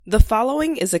The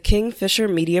following is a Kingfisher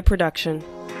Media production.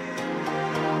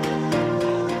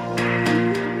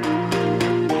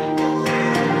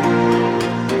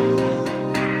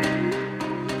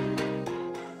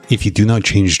 If you do not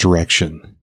change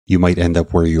direction, you might end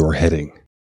up where you are heading.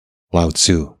 Lao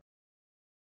Tzu.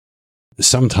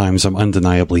 Sometimes I'm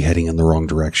undeniably heading in the wrong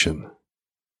direction.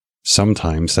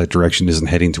 Sometimes that direction isn't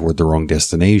heading toward the wrong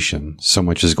destination, so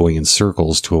much as going in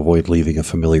circles to avoid leaving a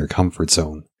familiar comfort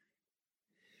zone.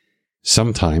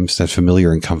 Sometimes that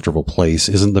familiar and comfortable place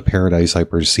isn't the paradise I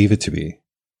perceive it to be.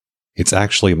 It's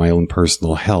actually my own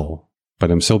personal hell, but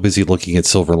I'm so busy looking at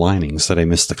silver linings that I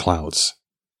miss the clouds.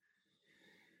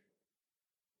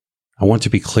 I want to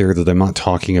be clear that I'm not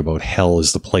talking about hell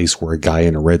as the place where a guy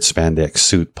in a red spandex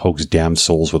suit pokes damned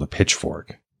souls with a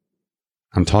pitchfork.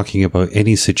 I'm talking about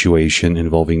any situation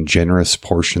involving generous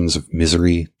portions of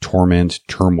misery, torment,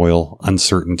 turmoil,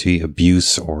 uncertainty,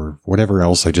 abuse, or whatever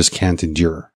else I just can't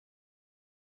endure.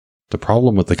 The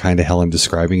problem with the kind of hell I'm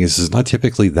describing is it's not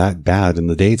typically that bad in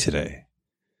the day today.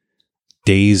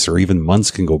 Days or even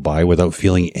months can go by without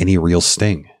feeling any real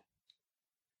sting.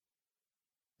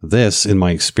 This, in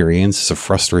my experience, is a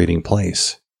frustrating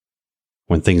place.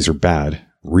 When things are bad,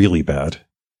 really bad,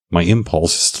 my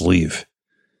impulse is to leave.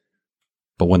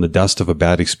 But when the dust of a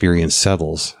bad experience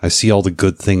settles, I see all the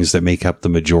good things that make up the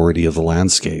majority of the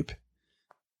landscape.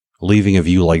 Leaving a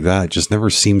view like that just never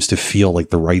seems to feel like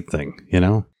the right thing, you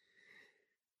know?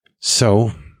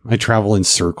 So, I travel in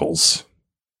circles,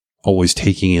 always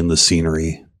taking in the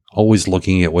scenery, always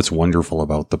looking at what's wonderful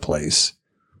about the place,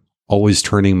 always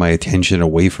turning my attention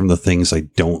away from the things I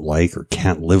don't like or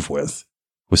can't live with.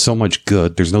 With so much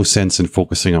good, there's no sense in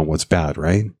focusing on what's bad,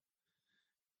 right?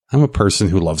 I'm a person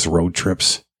who loves road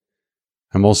trips.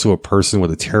 I'm also a person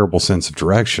with a terrible sense of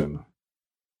direction.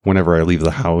 Whenever I leave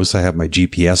the house, I have my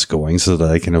GPS going so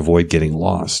that I can avoid getting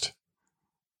lost.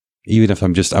 Even if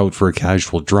I'm just out for a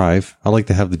casual drive, I like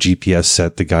to have the GPS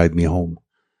set to guide me home.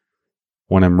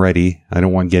 When I'm ready, I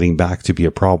don't want getting back to be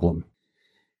a problem.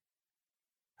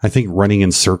 I think running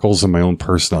in circles in my own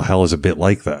personal hell is a bit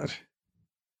like that.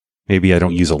 Maybe I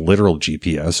don't use a literal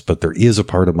GPS, but there is a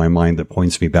part of my mind that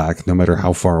points me back no matter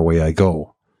how far away I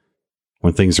go.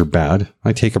 When things are bad,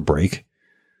 I take a break.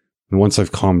 And once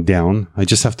I've calmed down, I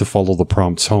just have to follow the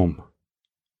prompts home.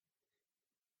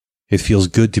 It feels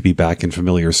good to be back in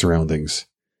familiar surroundings.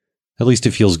 At least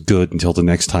it feels good until the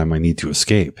next time I need to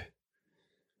escape.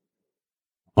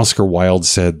 Oscar Wilde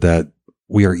said that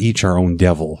we are each our own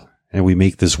devil, and we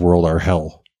make this world our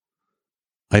hell.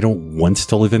 I don't want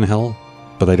to live in hell,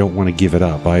 but I don't want to give it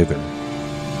up either.